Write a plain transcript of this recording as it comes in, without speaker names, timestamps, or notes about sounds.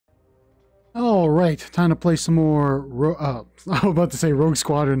All right, time to play some more. I was about to say Rogue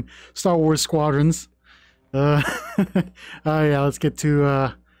Squadron, Star Wars Squadrons. Uh, yeah, let's get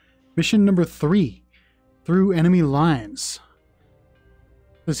to mission number 3, through enemy lines.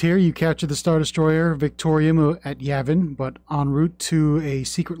 As here, you capture the Star Destroyer Victorium at Yavin, but en route to a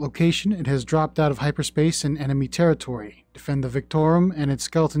secret location, it has dropped out of hyperspace in enemy territory. Defend the Victorium and its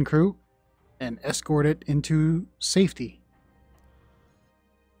skeleton crew, and escort it into safety.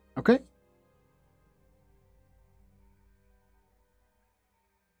 Okay.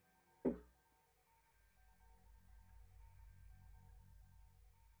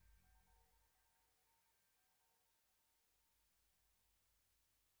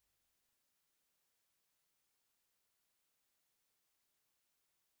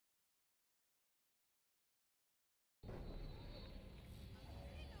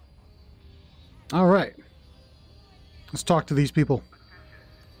 All right. Let's talk to these people.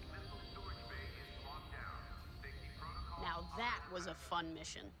 Now that was a fun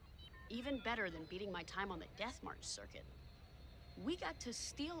mission. Even better than beating my time on the Death March circuit. We got to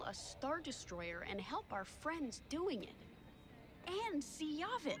steal a Star Destroyer and help our friends doing it. And see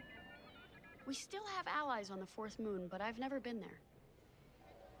Yavin. We still have allies on the fourth moon, but I've never been there.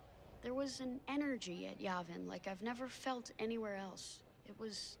 There was an energy at Yavin like I've never felt anywhere else. It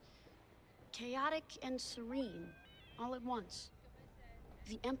was chaotic and serene, all at once.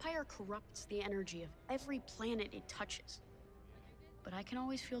 The Empire corrupts the energy of every planet it touches. But I can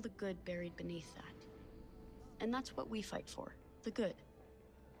always feel the good buried beneath that. And that's what we fight for, the good.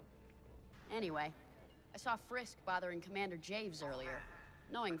 Anyway, I saw Frisk bothering Commander Javes earlier.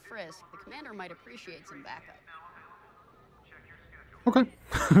 Knowing Frisk, the commander might appreciate some backup. Okay.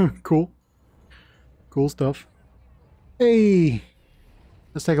 Cool. Cool stuff. Hey!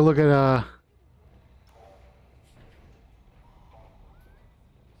 Let's take a look at,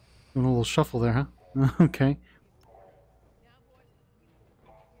 doing a little shuffle there, huh? Okay.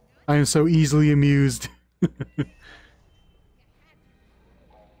 I am so easily amused.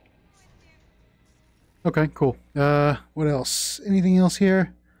 Okay, cool. What else? Anything else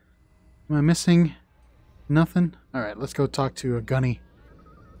here? Am I missing? Nothing? Alright, let's go talk to a Gunny.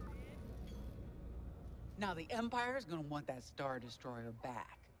 Now the Empire's gonna want that Star Destroyer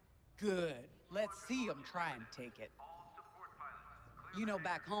back. Good. Let's see them try and take it. You know,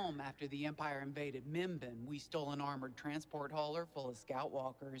 back home, after the Empire invaded Mimbin, we stole an armored transport hauler full of scout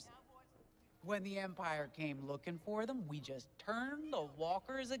walkers. When the Empire came looking for them, we just turned the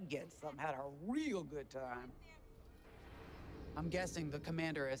walkers against them. Had a real good time. I'm guessing the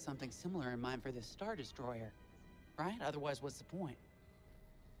commander has something similar in mind for this Star Destroyer, right? Otherwise, what's the point?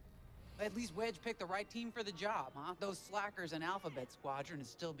 At least Wedge picked the right team for the job, huh? Those slackers in Alphabet Squadron would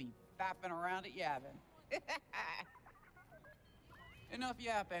still be fapping around at Yavin. Enough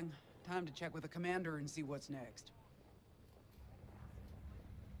yapping. Time to check with the commander and see what's next.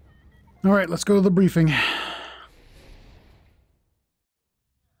 Alright, let's go to the briefing.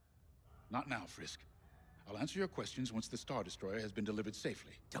 Not now, Frisk. I'll answer your questions once the Star Destroyer has been delivered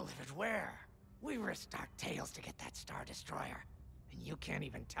safely. Delivered where? We risked our tails to get that Star Destroyer. And you can't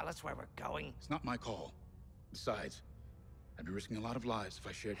even tell us where we're going? It's not my call. Besides, I'd be risking a lot of lives if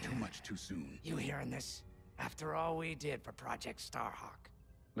I shared too much too soon. You hearing this? After all we did for Project Starhawk.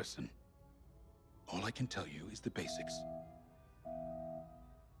 Listen, all I can tell you is the basics.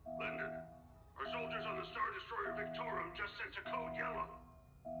 London, our soldiers on the Star Destroyer Victorium just sent a code yellow.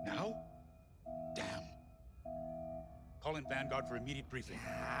 Now? Damn. Call in Vanguard for immediate briefing.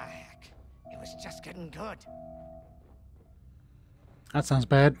 Ah, heck. It was just getting good. That sounds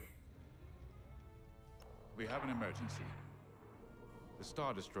bad. We have an emergency. The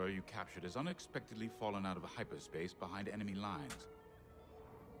Star Destroyer you captured has unexpectedly fallen out of hyperspace behind enemy lines.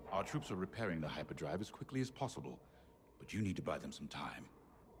 Our troops are repairing the hyperdrive as quickly as possible, but you need to buy them some time.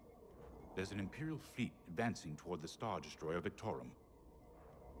 There's an Imperial fleet advancing toward the Star Destroyer Victorium.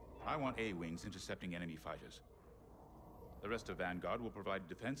 I want A-wings intercepting enemy fighters. The rest of Vanguard will provide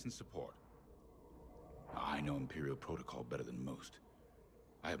defense and support. I know Imperial protocol better than most.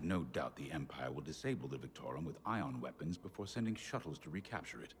 I have no doubt the Empire will disable the Victorium with ion weapons before sending shuttles to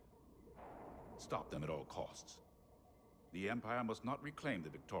recapture it. Stop them at all costs. The Empire must not reclaim the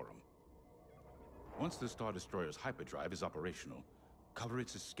Victorium. Once the Star Destroyer's hyperdrive is operational, cover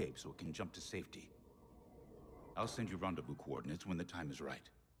its escape so it can jump to safety. I'll send you rendezvous coordinates when the time is right.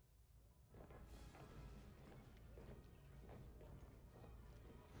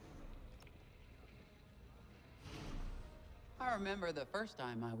 I remember the first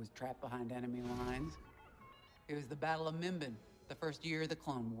time I was trapped behind enemy lines. It was the Battle of Mimbin, the first year of the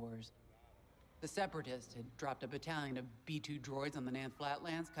Clone Wars. The Separatists had dropped a battalion of B-2 droids on the Nan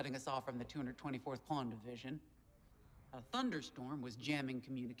Flatlands, cutting us off from the 224th Clone Division. A thunderstorm was jamming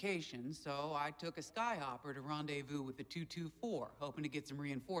communications, so I took a skyhopper to rendezvous with the 224, hoping to get some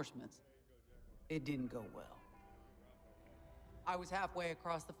reinforcements. It didn't go well. I was halfway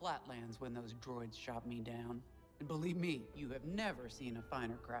across the Flatlands when those droids shot me down. And believe me, you have never seen a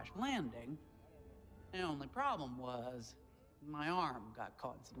finer crash landing. The only problem was, my arm got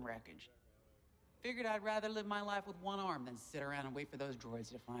caught in some wreckage. Figured I'd rather live my life with one arm than sit around and wait for those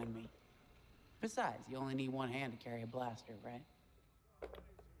droids to find me. Besides, you only need one hand to carry a blaster, right?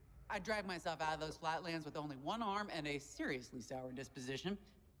 I dragged myself out of those Flatlands with only one arm and a seriously sour disposition.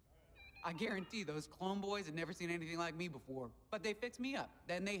 I guarantee those clone boys had never seen anything like me before, but they fixed me up.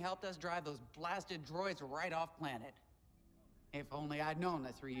 Then they helped us drive those blasted droids right off planet. If only I'd known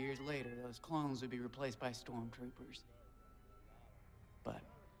that 3 years later, those clones would be replaced by stormtroopers. But,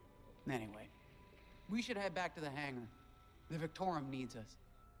 anyway, we should head back to the hangar. The Victorum needs us.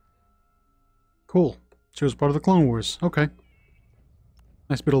 Cool. She was part of the Clone Wars. Okay.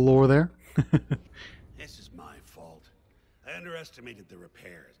 Nice bit of lore there. This is my fault. I underestimated the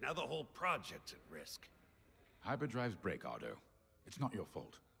repairs. Now the whole project's at risk. Hyperdrives break, Ardo. It's not your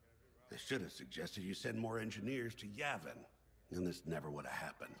fault. I should have suggested you send more engineers to Yavin, and this never would have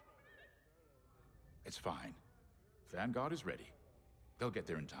happened. It's fine. Vanguard is ready. They'll get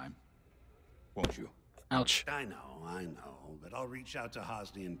there in time. Won't you? Ouch. I know, but I'll reach out to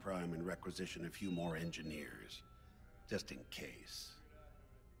Hosnian Prime and requisition a few more engineers. Just in case.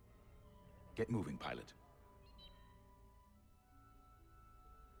 Get moving, pilot.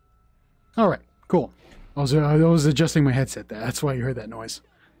 Alright, cool. I was adjusting my headset there. That's why you heard that noise.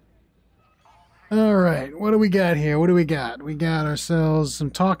 Alright, what do we got here? What do we got? We got ourselves some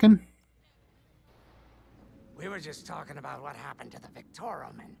talking. We were just talking about what happened to the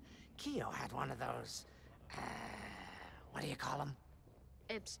Victorum, and Keo had one of those, what do you call them?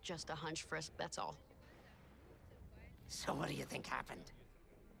 It's just a hunch, Frisk, that's all. So what do you think happened?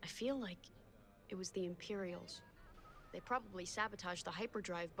 I feel like it was the Imperials. They probably sabotaged the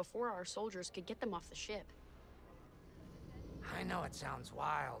hyperdrive before our soldiers could get them off the ship. I know it sounds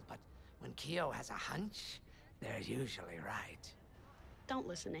wild, but when Keo has a hunch, they're usually right. Don't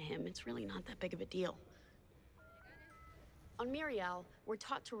listen to him, it's really not that big of a deal. On Miriel, we're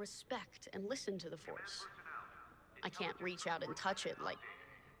taught to respect and listen to the Force. I can't reach out and touch it like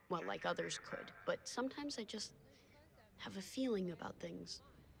others could, but sometimes I just have a feeling about things.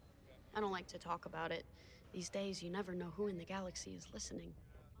 I don't like to talk about it. These days, you never know who in the galaxy is listening.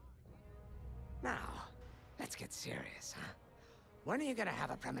 Now, let's get serious, huh? When are you gonna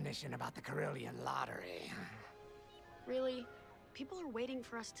have a premonition about the Carillion lottery? Really? People are waiting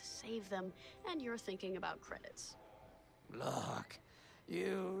for us to save them, and you're thinking about credits. Look,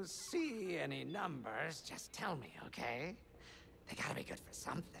 you see any numbers, just tell me, okay? They gotta be good for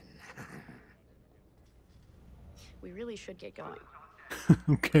something. We really should get going.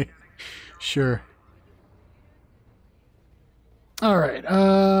 Okay, sure.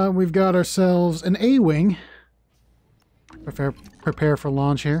 Alright, we've got ourselves an A-Wing. Prepare for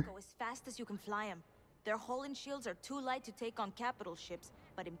launch here. Go as fast as you can fly them. Their hull and shields are too light to take on capital ships,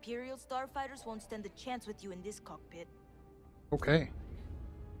 but Imperial starfighters won't stand a chance with you in this cockpit. Okay.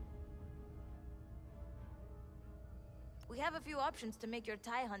 We have a few options to make your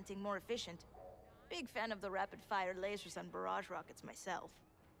TIE hunting more efficient. Big fan of the rapid-fire lasers and barrage rockets myself.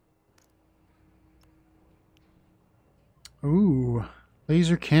 Ooh,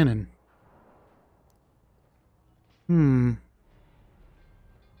 laser cannon. I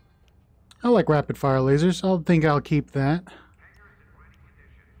like rapid-fire lasers. I'll keep that.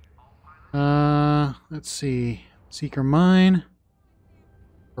 Let's see. Seeker mine.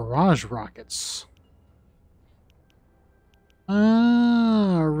 Barrage rockets.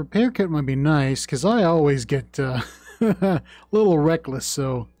 Repair kit might be nice, because I always get a little reckless,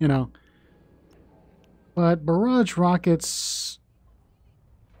 so, you know. But barrage rockets...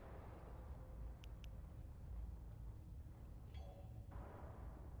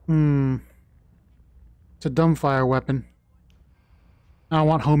 It's a dumbfire weapon. I don't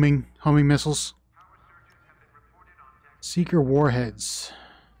want homing missiles. Seeker warheads.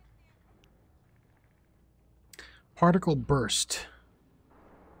 Particle burst.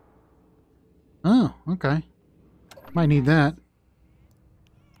 Oh, okay. Might need that.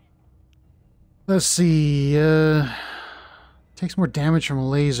 Let's see. Takes more damage from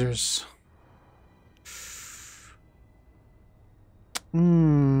lasers.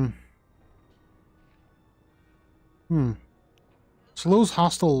 Slows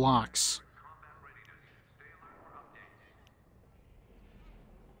hostile locks.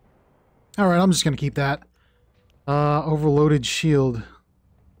 Alright, I'm just gonna keep that. Overloaded shield.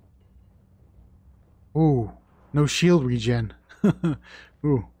 Ooh, no shield regen.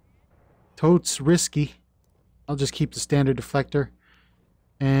 Ooh. Totes risky. I'll just keep the standard deflector.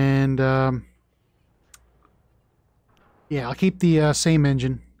 And, yeah, I'll keep the same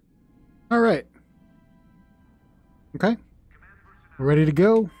engine. Alright. Okay. We're ready to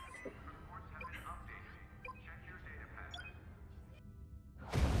go.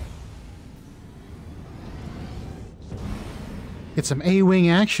 Get some A-wing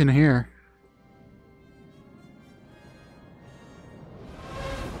action here.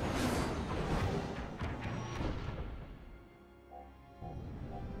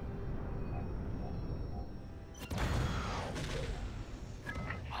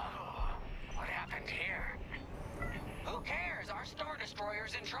 What happened here? Who cares? Our Star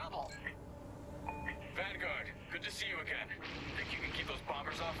Destroyer's in trouble. Vanguard, good to see you again. Think you can keep those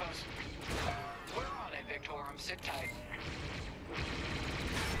bombers off us? We're on it, Victorum. Sit tight.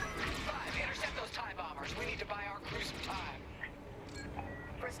 Five, intercept those TIE bombers. We need to buy our crew some time.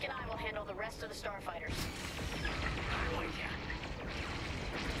 Frisk and I will handle the rest of the starfighters. I'm with ya.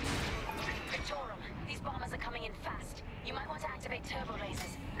 Victorum, these bombers are coming in fast. You might want to activate turbo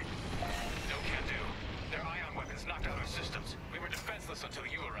lasers. No can do. Their ion weapons knocked out our systems. We were defenseless until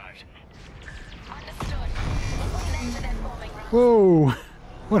you arrived. Understood. We'll put an end to that bombing run. Whoa!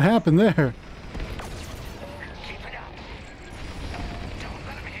 What happened there? Keep it up. Don't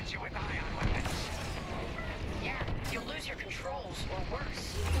let them hit you with ion weapons. Yeah, you'll lose your controls, or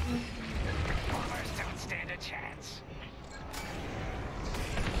worse. Bombers don't stand a chance.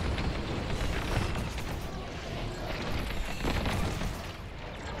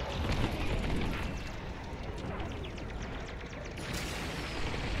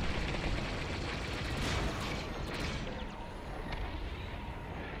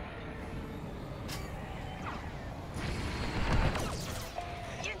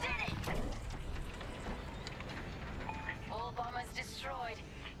 You did it! All bombers destroyed.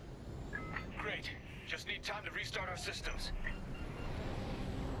 Great. Just need time to restart our systems.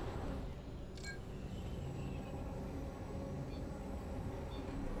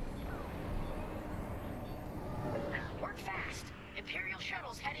 Work fast. Imperial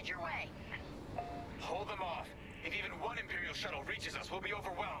shuttles headed your way. Hold them off. If even one Imperial shuttle reaches us, we'll be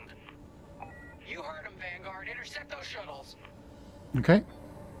overwhelmed. You heard them, Vanguard. Intercept those shuttles. Okay.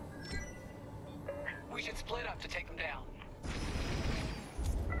 We should split up to take them down.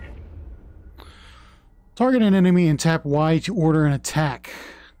 Target an enemy and tap Y to order an attack.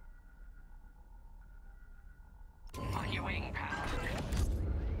 On your wing, pal.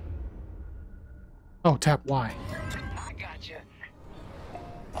 Oh, tap Y. I got you.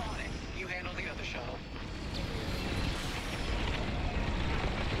 On it. You handle the other shuttle.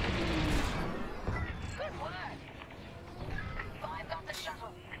 Good work. Five got the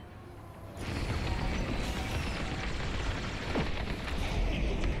shuttle.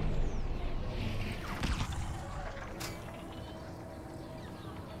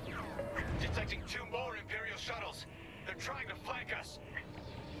 Detecting two more Imperial shuttles. They're trying to flank us.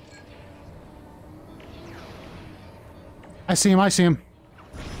 I see him, I see him.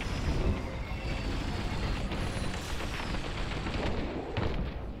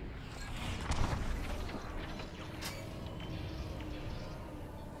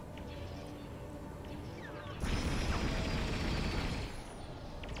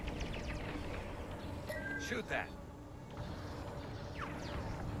 Shoot that.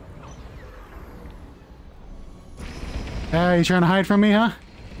 You trying to hide from me, huh?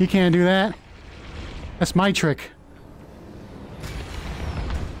 You can't do that. That's my trick.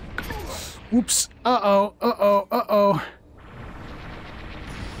 Oops. Uh-oh. Uh-oh. Uh-oh.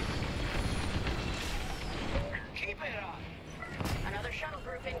 Keep it up. Another shuttle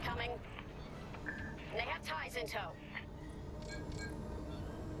group incoming. They have ties in tow.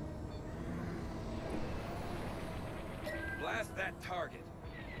 Blast that target.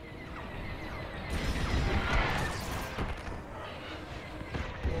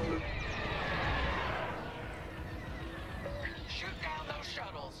 Shoot down those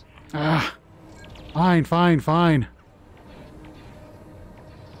shuttles. Ah. Fine, fine, fine.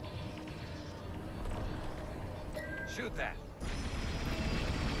 Shoot that.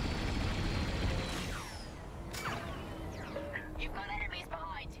 You've got enemies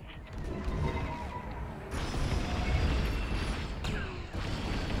behind.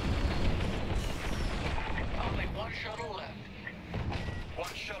 Only one shuttle left.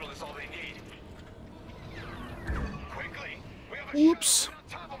 One shuttle is all they need. Quickly! We have a Oops. shuttle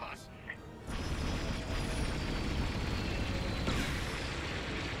right on top of us!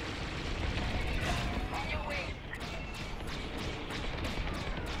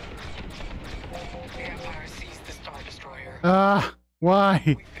 The Empire seized the Star Destroyer.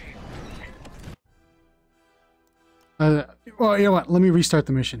 Why? Well, you know what? Let me restart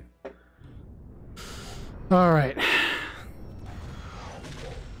the mission. All right.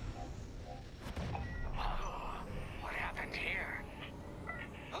 What happened here?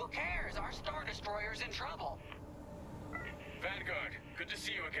 Who cares? Our Star Destroyer's in trouble. Vanguard, good to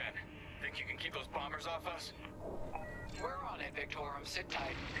see you again. Think you can keep those bombers off us? We're on it, Victorum. Sit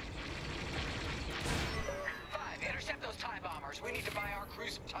tight. 5, intercept those TIE bombers. We need to buy our crew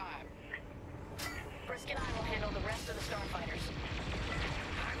some time. Brisk and I will handle the rest of the starfighters.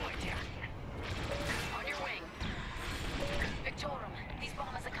 I'm with you. On your wing. Victorum, these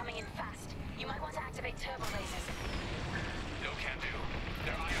bombers are coming in fast. You might want to activate turbo lasers. No can do.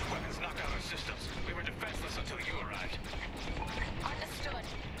 Their ion weapons knocked out our systems. We were defenseless until you arrived. Understood.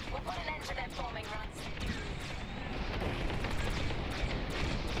 We'll put an end to their bombing runs.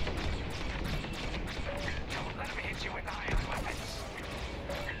 Don't let them hit you with ion weapons.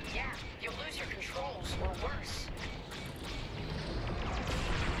 Yeah, you'll lose your controls, or worse.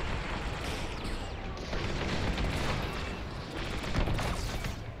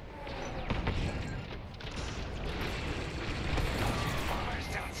 Bombers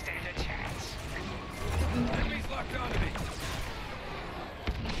don't stand a chance. Enemies locked onto me.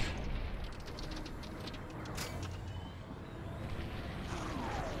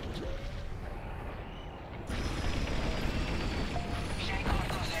 Shake off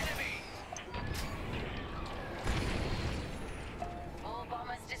those enemies. All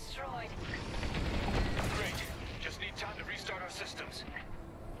bombers destroyed. Great. Just need time to restart our systems.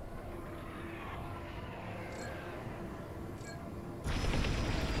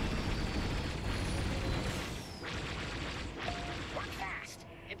 Work fast.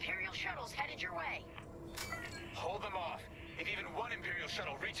 Imperial shuttles headed your way. Hold them off. If even one Imperial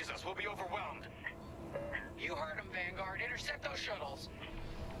shuttle reaches us, we'll be overwhelmed. You heard them, Vanguard. Intercept those shuttles.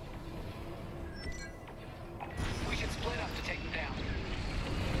 We should split up to take them down.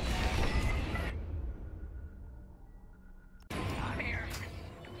 I'm here.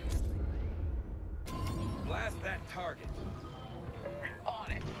 Blast that target.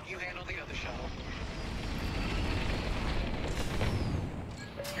 On it. You handle the other shuttle.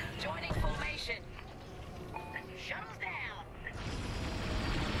 Joining formation. Shuttles down.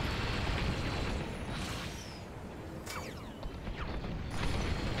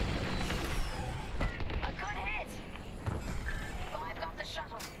 A good hit. 5 got the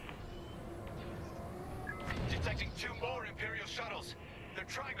shuttle. Detecting 2 more Imperial shuttles. They're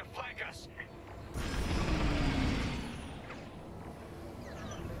trying to flank us.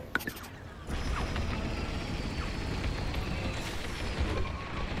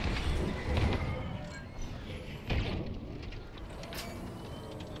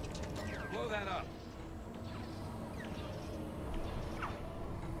 Blow that up.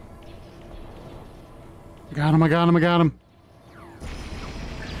 I got him, I got him, I got him.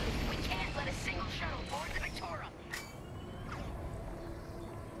 We can't let a single shuttle board the Victorum.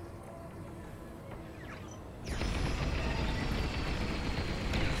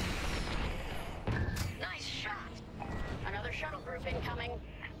 Nice shot. Another shuttle group incoming.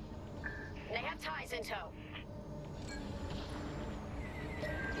 They have ties in tow.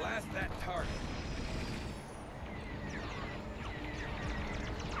 Blast that target.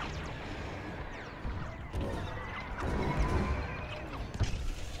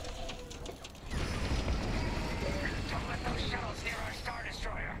 Don't let those shuttles near our Star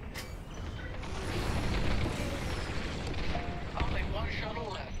Destroyer. Only one shuttle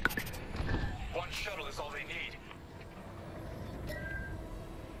left. One shuttle is all they need.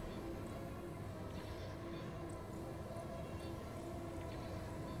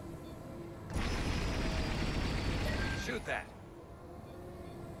 Shoot that.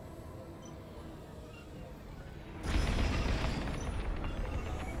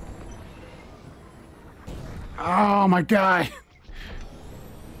 Oh, my guy.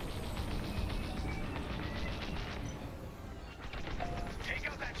 Take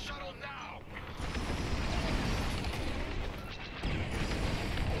out that shuttle now.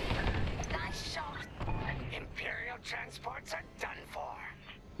 Nice shot. Imperial transports are done for.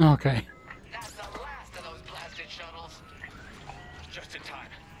 Okay. That's the last of those blasted shuttles. Just in time.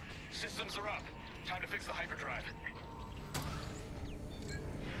 Systems are up. Time to fix the hyperdrive.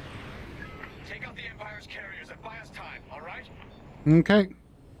 Take out the Empire's carriers and buy us time, all right? Okay.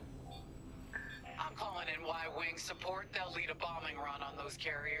 I'm calling in Y-Wing support. They'll lead a bombing run on those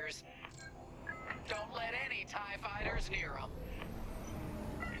carriers. Don't let any TIE fighters near them.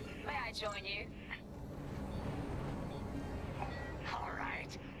 May I join you? All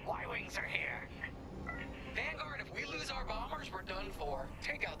right. Y-Wings are here.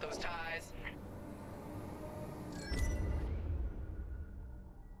 Take out those ties.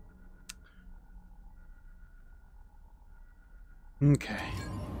 Okay.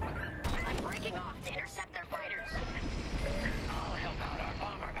 I'm breaking off to intercept their fighters. I'll help out our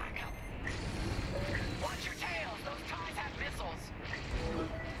bomber backup. Watch your tails. Those ties have missiles.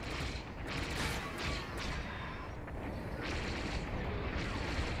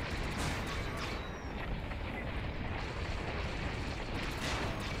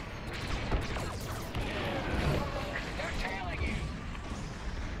 They're tailing you.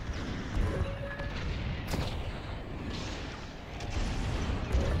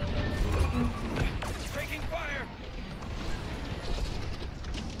 Taking fire.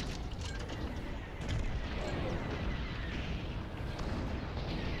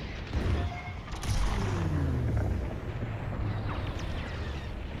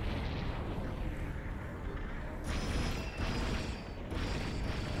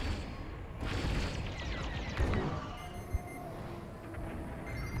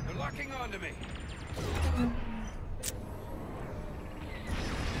 They're locking onto me.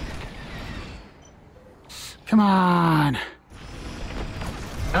 Come on.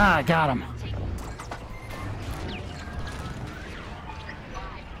 Ah, I got him.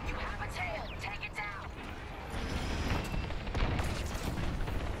 You have a tail. Take it down.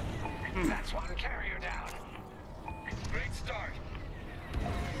 That's one carrier down. Great start.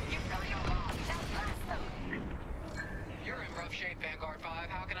 You really don't want to blast them. You're in rough shape, Vanguard 5.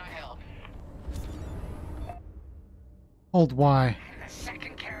 How can I help? Hold Y. The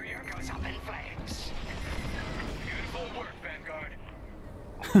second carrier goes up in flames. Beautiful work, Vanguard.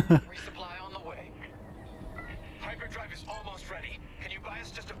 Resupply on the way. Hyperdrive is almost ready. Can you buy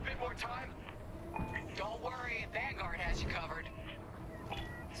us just a bit more time? Don't worry, Vanguard has you covered.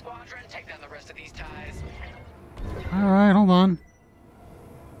 Squadron, take down the rest of these ties. Alright, hold on.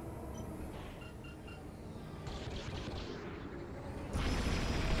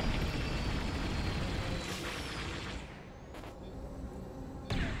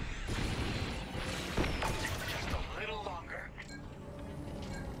 Just a little longer.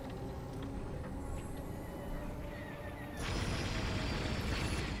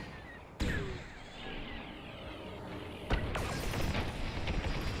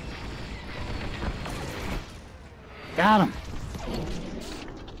 Got him.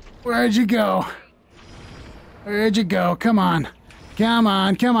 Where'd you go? Where'd you go? Come on. Come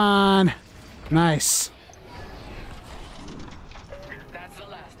on, come on. Nice. That's the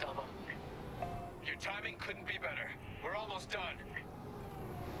last of them. Your timing couldn't be better. We're almost done.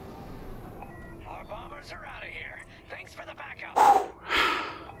 Our bombers are out of here. Thanks for the backup.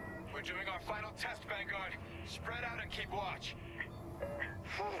 We're doing our final test, Vanguard. Spread out and keep watch.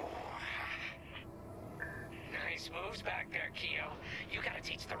 Nice moves back there, Keo. You gotta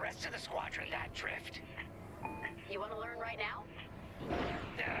teach the rest of the squadron that drift. You want to learn right now?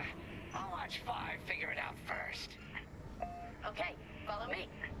 I'll watch 5 figure it out first. Okay, follow me.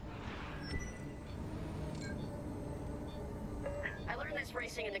 I learned this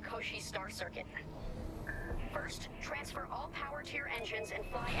racing in the Koshi Star Circuit. First, transfer all power to your engines and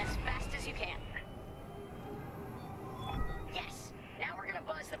fly as fast as you can. Yes, now we're gonna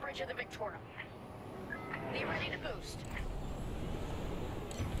buzz the bridge of the Victorum. Be ready to boost.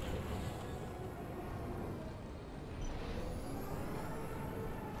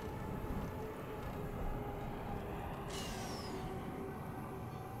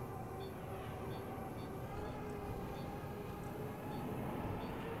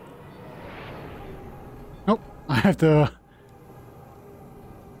 Nope. I have to...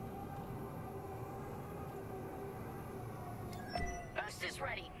 Boost is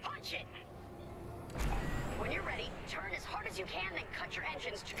ready. Punch it. When you're ready, turn as hard as you can, then cut your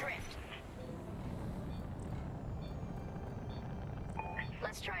engines to drift.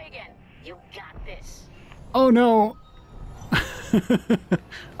 Let's try again. You got this. Oh no!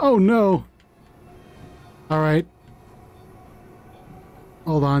 Oh no! Alright.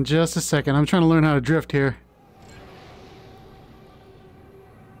 Hold on just a second. I'm trying to learn how to drift here.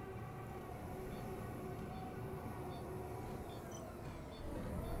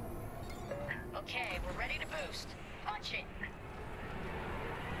 Okay, we're ready to boost. Punch it.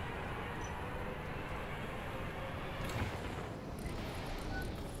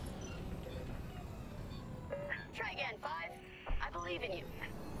 Try again, 5. I believe in you.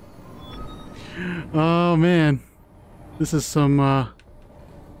 Oh man. This is some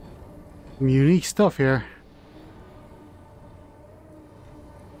unique stuff here.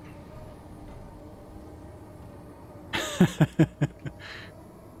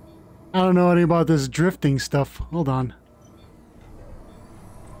 I don't know anything about this drifting stuff. Hold on.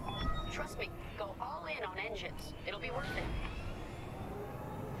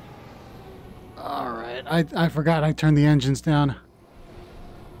 I forgot I turned the engines down.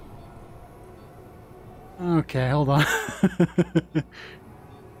 Okay, hold on.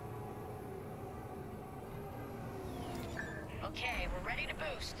 Okay, we're ready to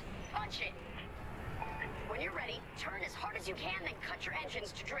boost. Punch it. When you're ready, turn as hard as you can, then cut your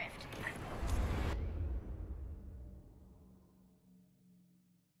engines to drift.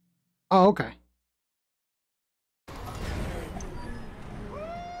 Oh, okay.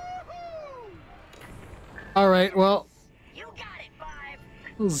 All right, well, You got it, Vive.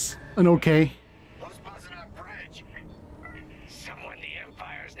 it was an okay. Who's buzzing our bridge? Someone the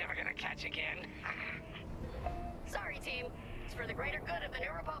Empire's never gonna catch again. Sorry, team. It's for the greater good of the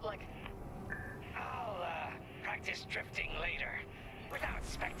New Republic. I'll, practice drifting later, without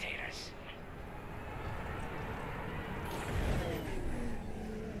spectators.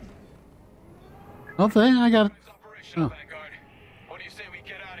 Okay, I got it. Operational, Oh. Vanguard. What do you say we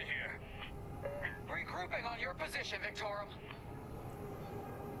get out of here? Regrouping on your position, Victorum.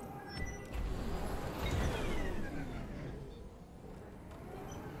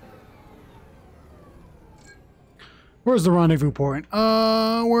 Where's the rendezvous point?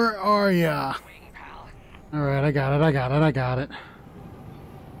 Where are ya? Wing, pal. All right, I got it. I got it. I got it.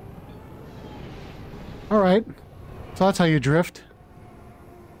 All right. So that's how you drift.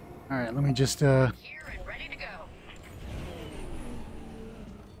 All right, let me just Here and ready to go.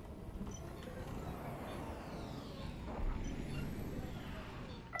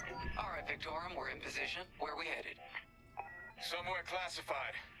 All right, Victorum, we're in position. Where are we headed? Somewhere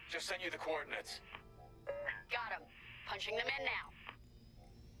classified. Just send you the coordinates. Got him. Punching them in now.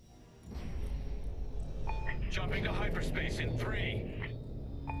 Jumping to hyperspace in 3,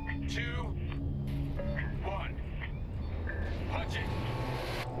 2, 1. Punch it.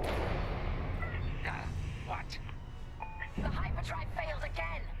 What? The hyperdrive failed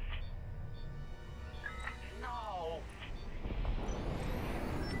again. No.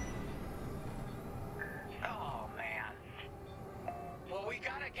 Oh, man. Well, we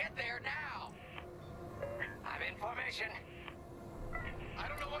gotta get there now. I'm in formation. I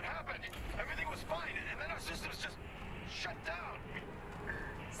don't know what happened. Everything was fine, and then our systems just shut down.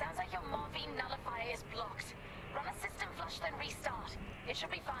 Sounds like your morphine nullifier is blocked. Run a system flush, then restart. It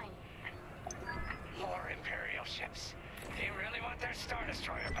should be fine. More Imperial ships. They really want their Star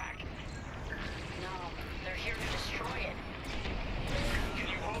Destroyer back. No, they're here to destroy it. Can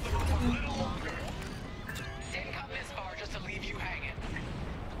you hold them up a little longer? Didn't come this far just to leave you hanging.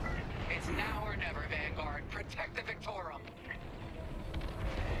 It's now or never, Vanguard. Protect the Victorum.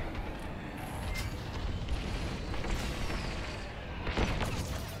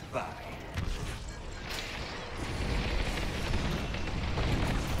 Bye.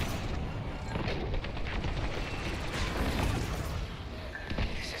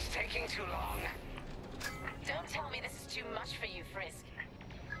 This is taking too long. Don't tell me this is too much for you, Frisk.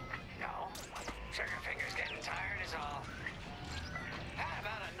 No. Trigger finger's getting tired is all. Had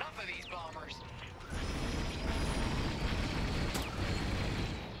about enough of these bombers.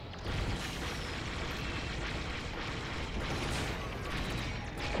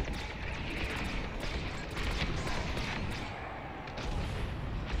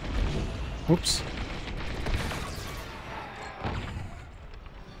 Oops.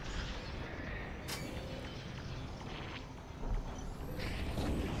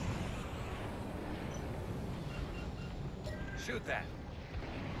 Shoot that.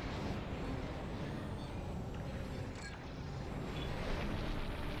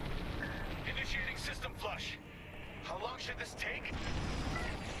 Initiating system flush. How long should this take?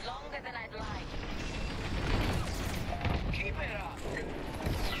 Longer than I'd like. Keep it up.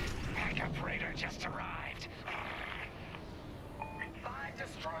 Backup Raider just arrived. Vive,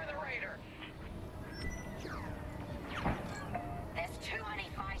 destroy the Raider. There's too many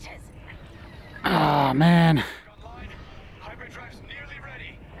fighters. Ah, man. Online. Hyperdrive's nearly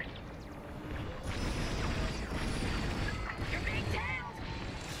ready. You're being tailed.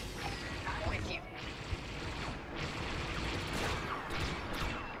 I'm with you.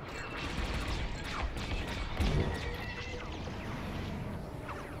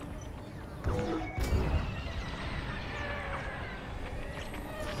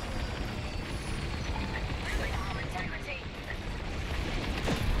 Losing all integrity.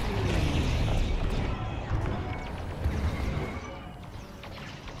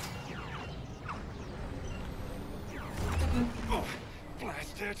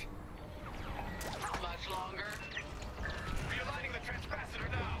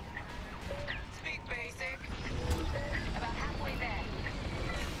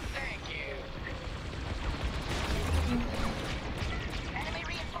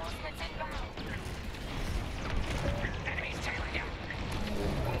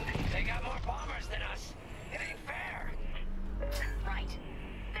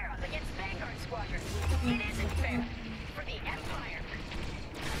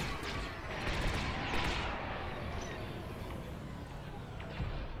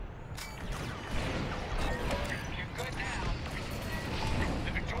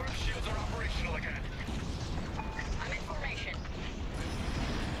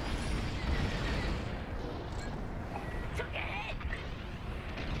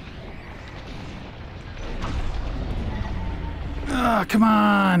 Ah, come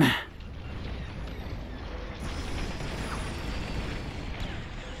on!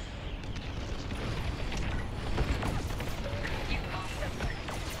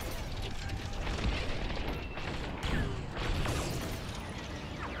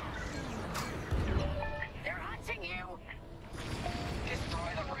 They're hunting you!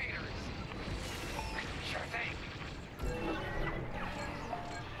 Destroy the raiders! Sure thing.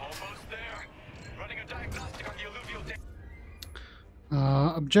 Almost there. Running a diagnostic on the alluvial dam.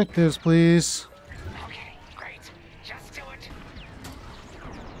 Objectives, please. Okay, great. Just do it.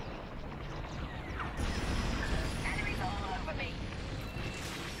 Enemies all over me.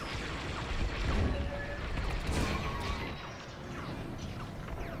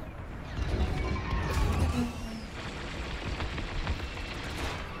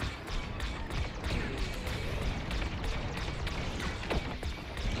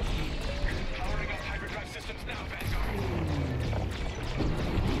 Powering up hyperdrive systems now, Vanguard.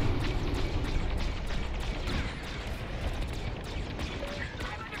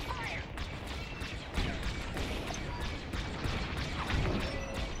 I'm under fire.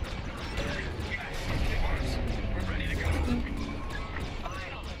 Yes, we're ready to go.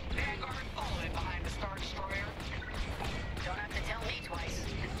 Finally, Vanguard falling behind the Star Destroyer. Don't have to tell me twice.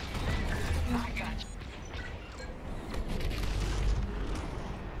 I got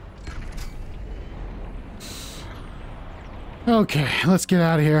you. Okay, let's get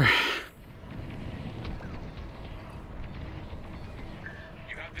out of here.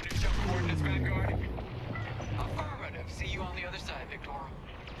 You have the new jump coordinates, Vanguard? Affirmative. See you on the other side, Victor.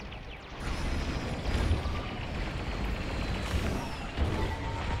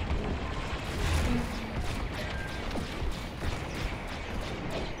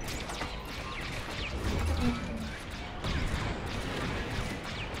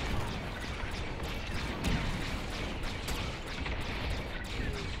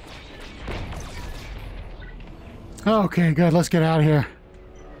 Okay, good. Let's get out of here.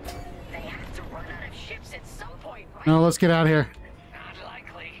 They have to run out of ships at some point, right? No, let's get out of here. Not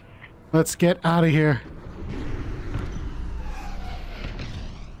likely. Let's get out of here.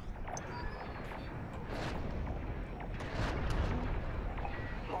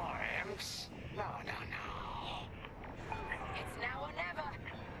 More imps? No, no, no. It's now or never.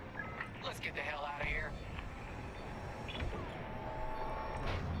 Let's get the hell out of here.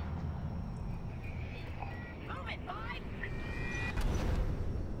 Move it, Vive!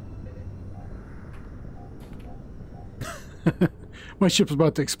 My ship's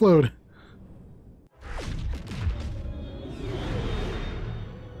about to explode.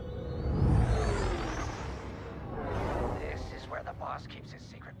 This is where the boss keeps his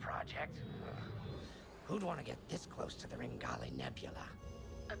secret project. Who'd want to get this close to the Ringali Nebula?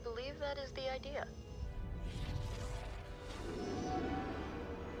 I believe that is the idea.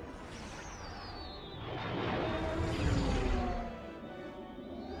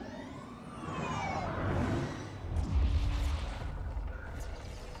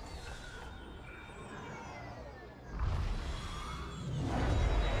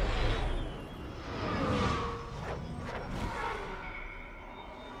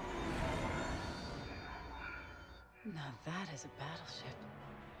 Now that is a battleship.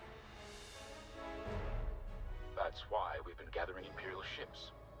 That's why we've been gathering Imperial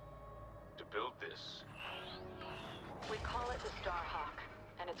ships. To build this. We call it the Starhawk,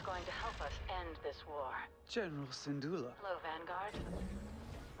 and it's going to help us end this war. General Syndulla. Hello, Vanguard.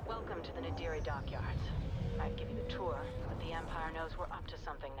 Welcome to the Nadiri dockyards. I'd give you the tour, but the Empire knows we're up to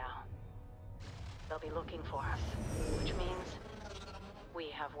something now. They'll be looking for us, which means we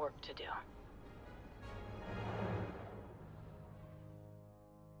have work to do.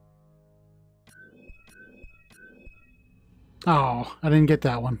 Oh, I didn't get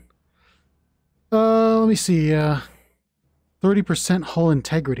that one. Let me see. 30% hull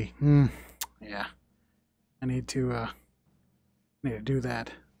integrity. Yeah. I need to do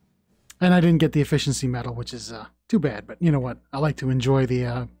that. And I didn't get the efficiency medal, which is too bad. But you know what? I like to enjoy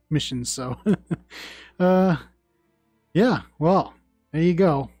the missions, so yeah. Well, there you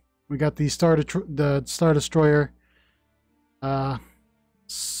go. We got the Star Destroyer,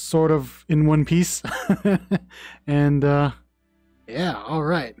 sort of in one piece, and yeah. All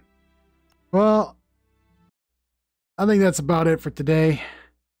right. Well, I think that's about it for today.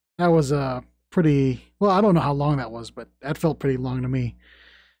 That was a pretty, well, I don't know how long that was, but that felt pretty long to me.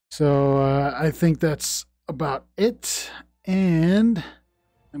 So I think that's about it. And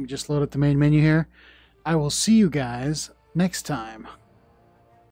let me just load up the main menu here. I will see you guys next time.